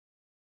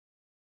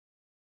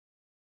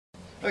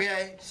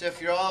Okay, so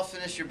if you're all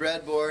finished your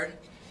breadboard,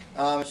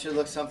 it should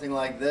look something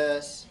like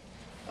this.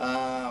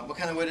 What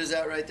kind of wood is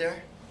that right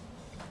there?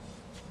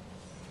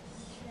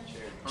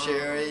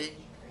 Cherry,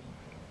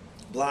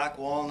 black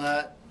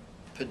walnut,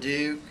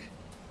 Paduke.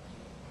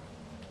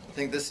 I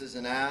think this is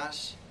an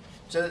ash.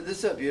 So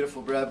this is a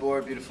beautiful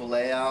breadboard, beautiful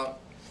layout.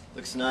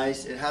 Looks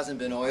nice. It hasn't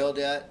been oiled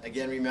yet.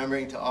 Again,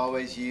 remembering to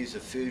always use a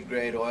food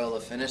grade oil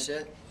to finish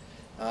it.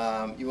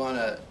 You want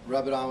to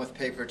rub it on with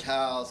paper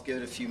towels, give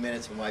it a few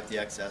minutes and wipe the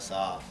excess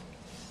off.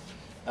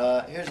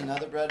 Here's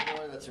another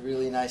breadboard that's a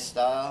really nice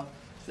style.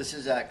 This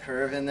is that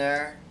curve in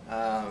there.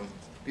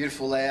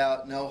 Beautiful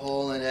layout, no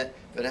hole in it,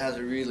 but it has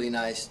a really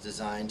nice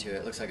design to it.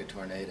 It looks like a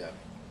tornado.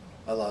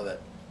 I love it.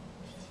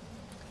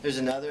 Here's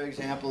another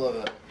example of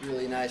a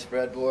really nice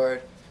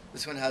breadboard.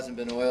 This one hasn't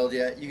been oiled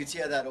yet. You can see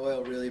how that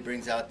oil really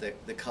brings out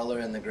the color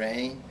and the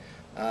grain.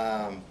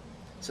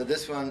 So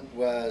this one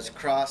was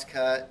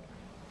cross-cut,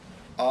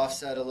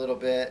 offset a little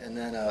bit, and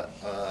then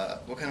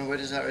what kind of wood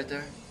is that right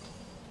there?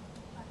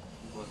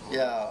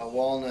 Yeah, a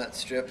walnut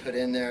strip put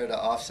in there to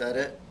offset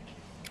it.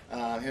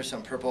 Here's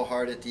some Purple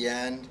Heart at the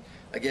end.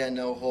 Again,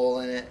 no hole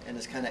in it, and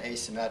it's kind of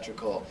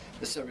asymmetrical.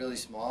 This is a really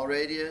small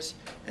radius,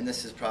 and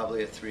this is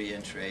probably a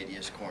 3-inch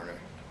radius corner.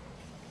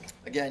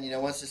 Again, you know,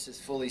 once this is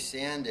fully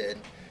sanded,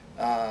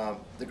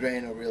 the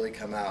grain will really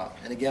come out.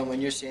 And again, when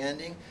you're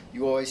sanding,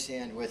 you always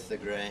sand with the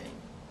grain.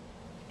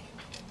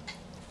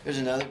 Here's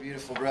another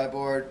beautiful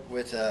breadboard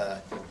with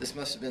this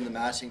must have been the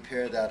matching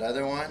pair of that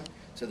other one.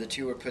 So the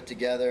two were put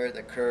together,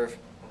 the curve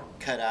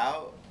cut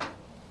out,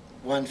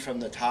 one from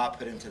the top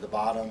put into the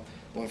bottom,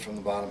 one from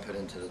the bottom put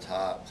into the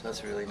top. So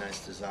that's a really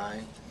nice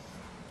design.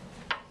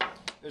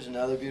 There's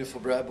another beautiful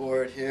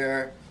breadboard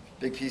here.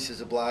 Big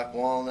pieces of black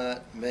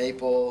walnut,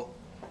 maple,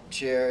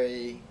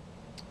 cherry,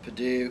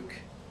 Paduke,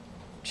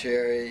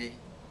 cherry.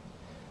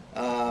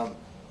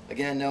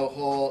 Again, no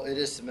hole. It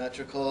is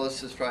symmetrical.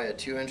 This is probably a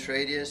 2-inch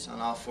radius on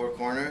all 4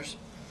 corners.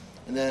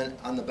 And then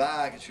on the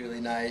back, it's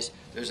really nice.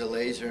 There's a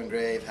laser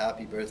engraved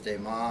 "Happy Birthday,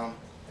 Mom."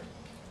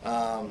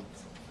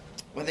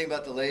 One thing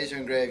about the laser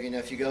engrave, you know,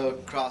 if you go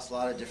across a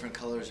lot of different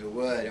colors of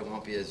wood, it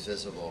won't be as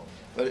visible.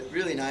 But it's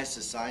really nice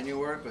to sign your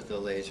work with the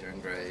laser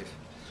engrave.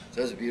 So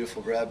there's a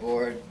beautiful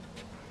breadboard.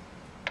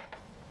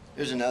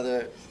 Here's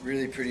another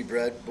really pretty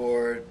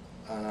breadboard,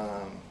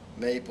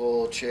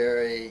 maple,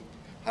 cherry,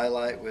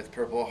 highlight with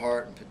Purple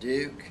Heart and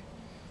Paduke.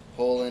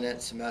 Hole in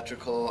it,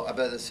 symmetrical. I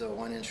bet this is a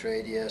 1-inch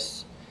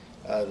radius.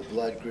 The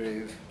blood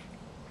groove.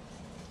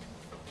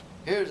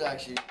 Here's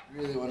actually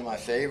really one of my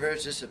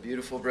favorites. Just a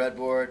beautiful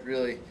breadboard,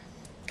 really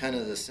kind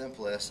of the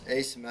simplest.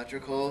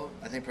 Asymmetrical,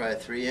 I think probably a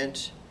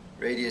 3-inch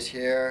radius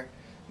here,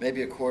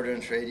 maybe a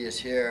 1/4-inch radius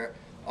here.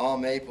 All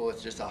maple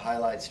with just a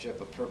highlight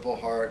strip of Purple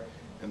Heart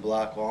and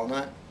black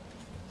walnut.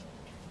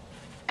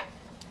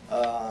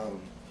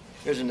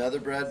 Here's another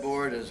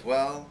breadboard as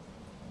well.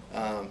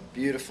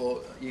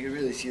 Beautiful. You can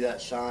really see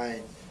that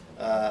shine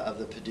of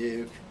the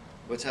Paduke.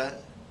 What's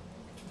that?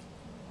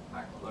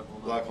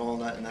 Black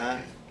walnut and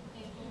that?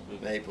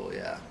 Maple,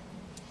 yeah.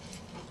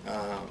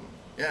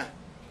 Yeah.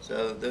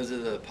 So those are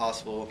the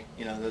possible,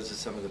 you know, those are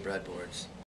some of the breadboards.